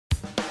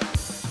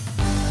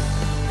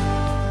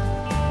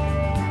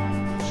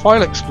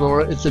File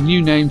Explorer is the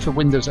new name for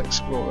Windows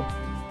Explorer.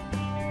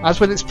 As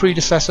with its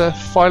predecessor,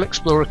 File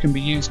Explorer can be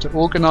used to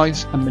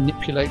organise and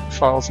manipulate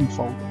files and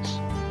folders.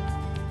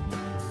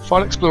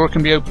 File Explorer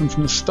can be opened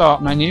from the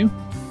Start menu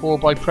or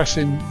by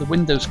pressing the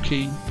Windows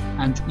key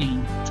and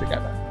E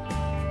together.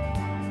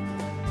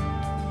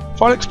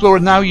 File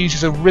Explorer now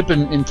uses a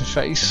ribbon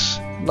interface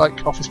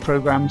like Office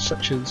programs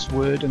such as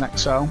Word and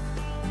Excel.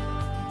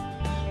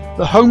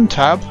 The Home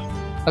tab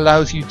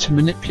allows you to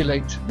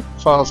manipulate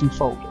files and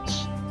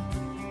folders.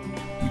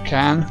 You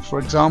can, for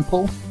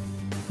example,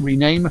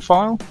 rename a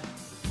file,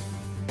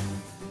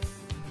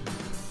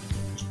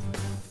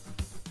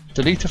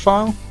 delete a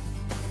file,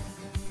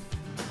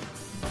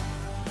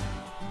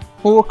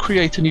 or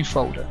create a new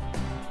folder.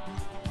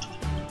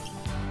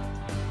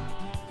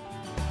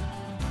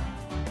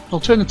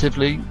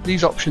 Alternatively,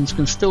 these options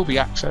can still be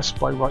accessed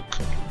by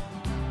right-clicking.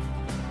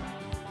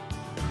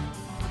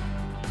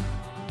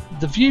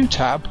 The View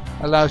tab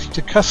allows you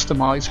to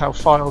customize how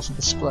files are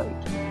displayed.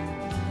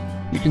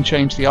 You can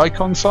change the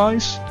icon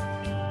size,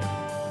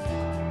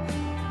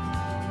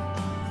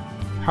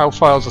 how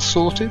files are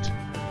sorted,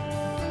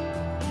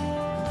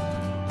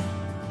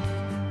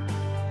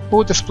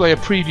 or display a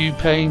preview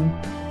pane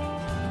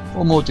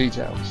or more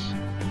details.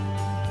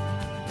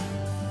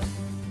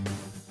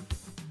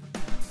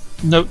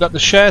 Note that the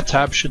Share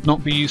tab should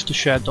not be used to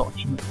share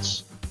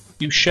documents.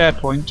 Use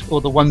SharePoint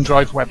or the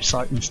OneDrive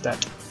website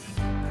instead.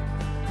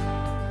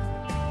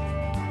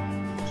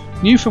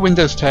 New for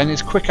Windows 10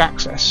 is Quick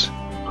Access.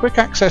 Quick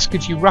Access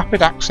gives you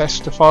rapid access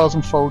to files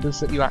and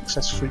folders that you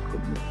access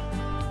frequently.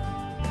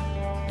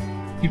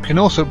 You can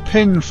also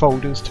pin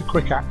folders to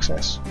Quick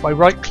Access by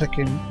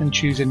right-clicking and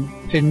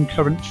choosing Pin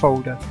Current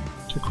Folder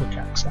to Quick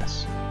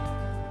Access.